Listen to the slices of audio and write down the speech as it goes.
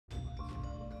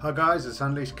Hi guys, it's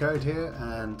Unleashed Code here,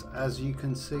 and as you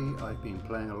can see I've been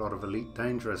playing a lot of Elite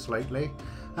Dangerous lately,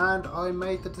 and I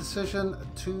made the decision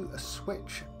to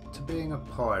switch to being a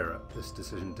pirate. This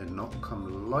decision did not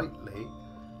come lightly,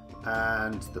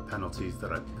 and the penalties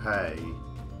that I pay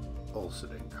also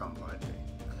didn't come lightly.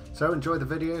 So enjoy the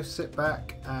video, sit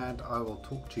back, and I will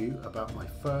talk to you about my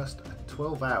first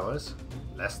 12 hours,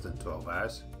 less than 12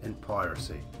 hours, in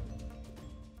piracy.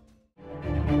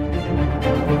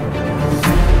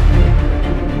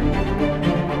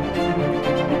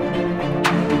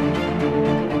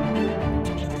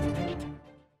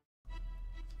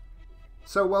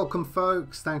 So welcome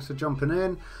folks, thanks for jumping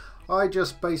in. I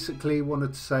just basically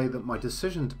wanted to say that my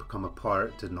decision to become a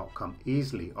pirate did not come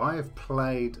easily. I have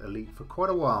played Elite for quite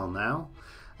a while now,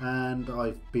 and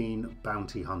I've been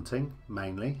bounty hunting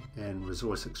mainly in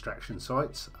resource extraction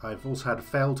sites. I've also had a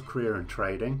failed career in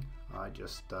trading. I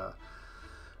just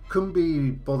couldn't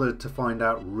be bothered to find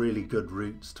out really good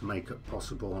routes to make it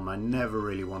possible, and I never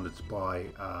really wanted to buy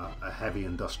a heavy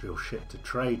industrial ship to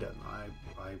trade in.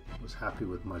 I was happy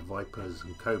with my Vipers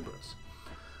and Cobras.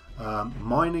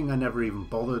 Mining I never even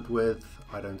bothered with.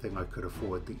 I don't think I could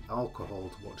afford the alcohol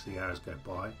to watch the hours go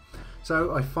by.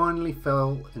 So I finally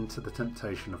fell into the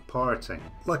temptation of pirating.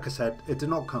 Like I said, it did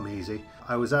not come easy.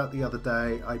 I was out the other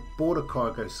day, I bought a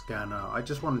cargo scanner, I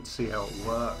just wanted to see how it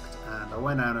worked, and I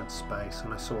went out into space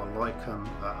and I saw a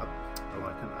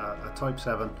Type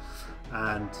 7,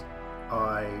 and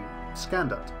I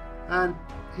scanned it. And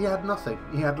he had nothing.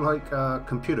 He had like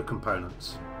computer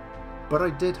components. But I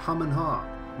did hum and ha.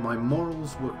 My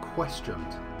morals were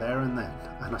questioned there and then,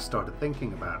 and I started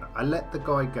thinking about it. I let the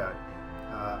guy go.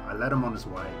 I let him on his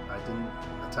way. I didn't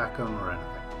attack him or anything.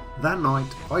 That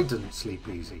night, I didn't sleep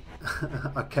easy.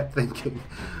 I kept thinking,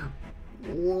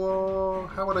 whoa,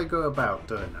 how would I go about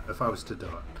doing it if I was to do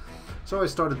it? So I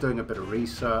started doing a bit of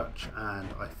research, and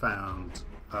I found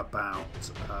about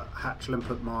hatch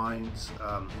limpet mines,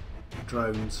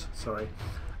 drones, sorry,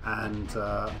 and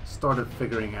started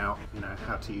figuring out,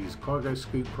 how to use cargo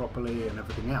scoop properly and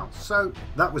everything else. So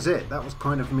that was it. That was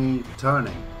kind of me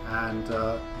turning, and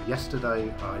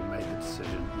yesterday I made the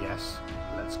decision, yes,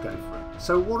 let's go for it.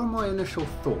 So what are my initial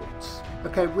thoughts?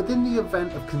 Okay, within the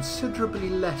event of considerably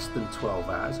less than 12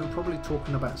 hours, I'm probably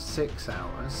talking about 6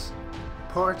 hours,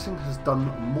 pirating has done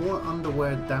more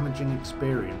underwear damaging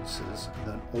experiences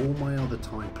than all my other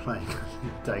time playing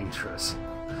Dangerous.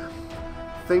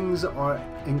 Things are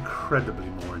incredibly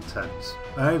more intense.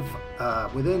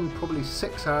 Within probably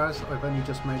 6 hours, I've only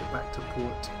just made it back to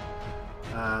port,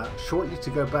 shortly to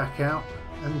go back out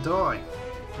and die,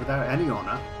 without any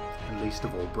honour, and least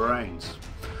of all brains.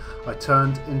 I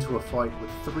turned into a fight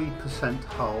with 3%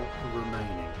 hull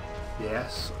remaining.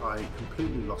 Yes, I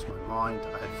completely lost my mind.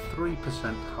 I had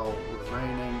 3% hull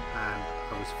remaining, and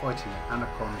I was fighting an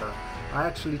anaconda. I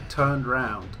actually turned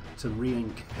round to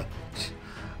re-engage.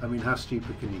 I mean, how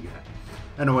stupid can you get?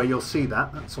 Anyway, you'll see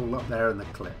that. That's all up there in the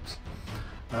clips.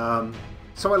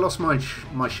 So I lost my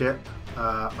ship.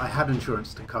 I had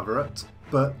insurance to cover it.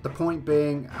 But the point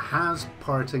being, has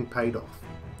pirating paid off?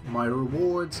 My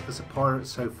rewards as a pirate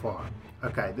so far.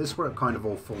 Okay, this is where it kind of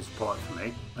all falls apart for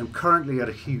me. I'm currently at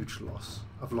a huge loss.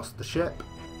 I've lost the ship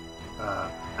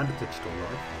and a digital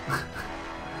life.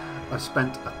 I've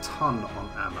spent a ton on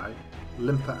ammo,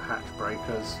 limpet hatch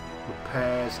breakers,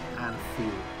 repairs and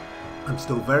fuel. I'm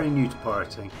still very new to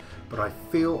pirating, but I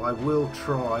feel I will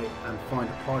try and find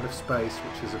a part of space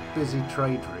which is a busy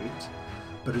trade route,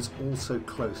 but is also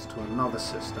close to another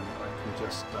system where I can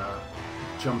just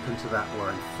jump into that where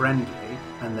I'm friendly,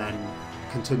 and then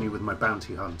continue with my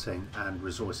bounty hunting and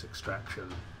resource extraction,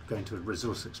 going to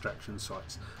resource extraction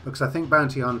sites, because I think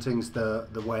bounty hunting's the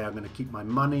way I'm going to keep my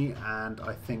money, and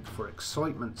I think for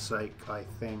excitement's sake,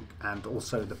 and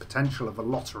also the potential of a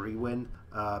lottery win,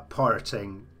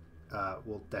 pirating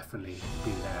will definitely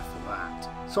be there for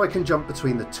that. So I can jump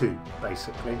between the two,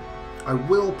 basically. I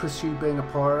will pursue being a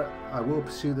pirate. I will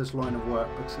pursue this line of work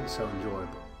because it's so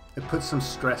enjoyable. It puts some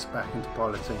stress back into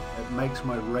piloting. It makes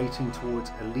my rating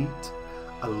towards Elite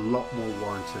a lot more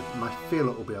warranted, and I feel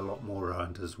it will be a lot more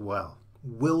earned as well.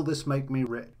 Will this make me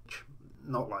rich?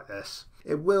 Not like this.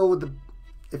 It will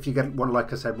if you get one,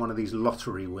 like I said, one of these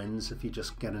lottery wins. If you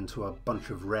just get into a bunch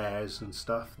of rares and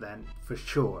stuff, then for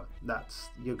sure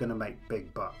you're going to make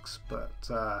big bucks. But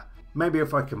maybe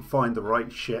if I can find the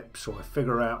right ships, or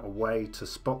figure out a way to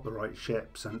spot the right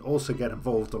ships, and also get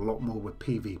involved a lot more with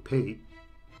PvP,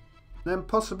 then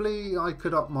possibly I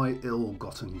could up my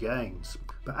ill-gotten gains.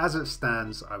 But as it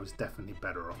stands, I was definitely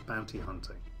better off bounty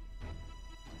hunting.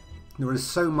 There is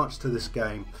so much to this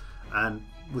game, and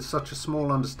with such a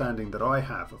small understanding that I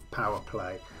have of power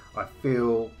play, I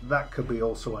feel that could be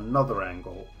also another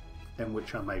angle in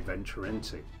which I may venture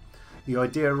into. The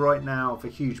idea right now of a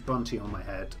huge bunty on my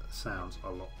head sounds a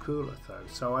lot cooler though,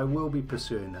 so I will be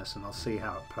pursuing this and I'll see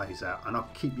how it plays out and I'll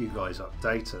keep you guys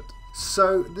updated.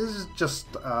 So this is just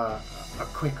a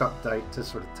quick update to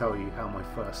sort of tell you how my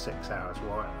first 6 hours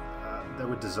were. They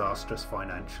were disastrous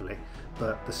financially,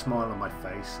 but the smile on my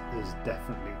face is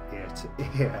definitely ear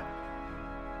to ear.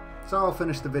 So I'll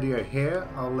finish the video here.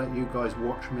 I'll let you guys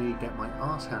watch me get my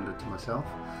arse handed to myself.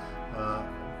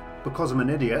 Because I'm an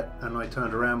idiot and I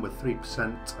turned around with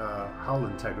 3% hull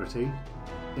integrity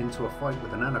into a fight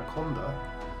with an anaconda,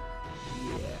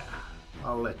 yeah,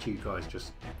 I'll let you guys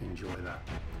just enjoy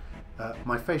that.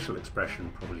 My facial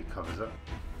expression probably covers it.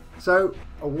 So,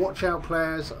 watch out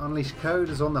players, Unleashed Code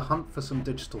is on the hunt for some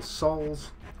digital souls.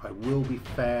 I will be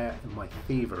fair in my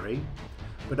thievery,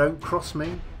 but don't cross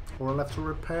me or I'll have to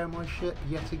repair my ship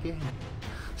yet again.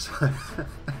 So,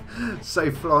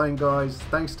 safe flying guys,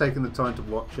 thanks for taking the time to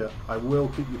watch it. I will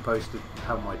keep you posted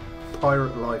how my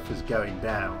pirate life is going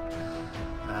down,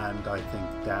 and I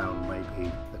think down may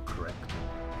be the correct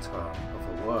term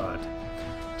of a word.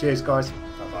 Cheers guys.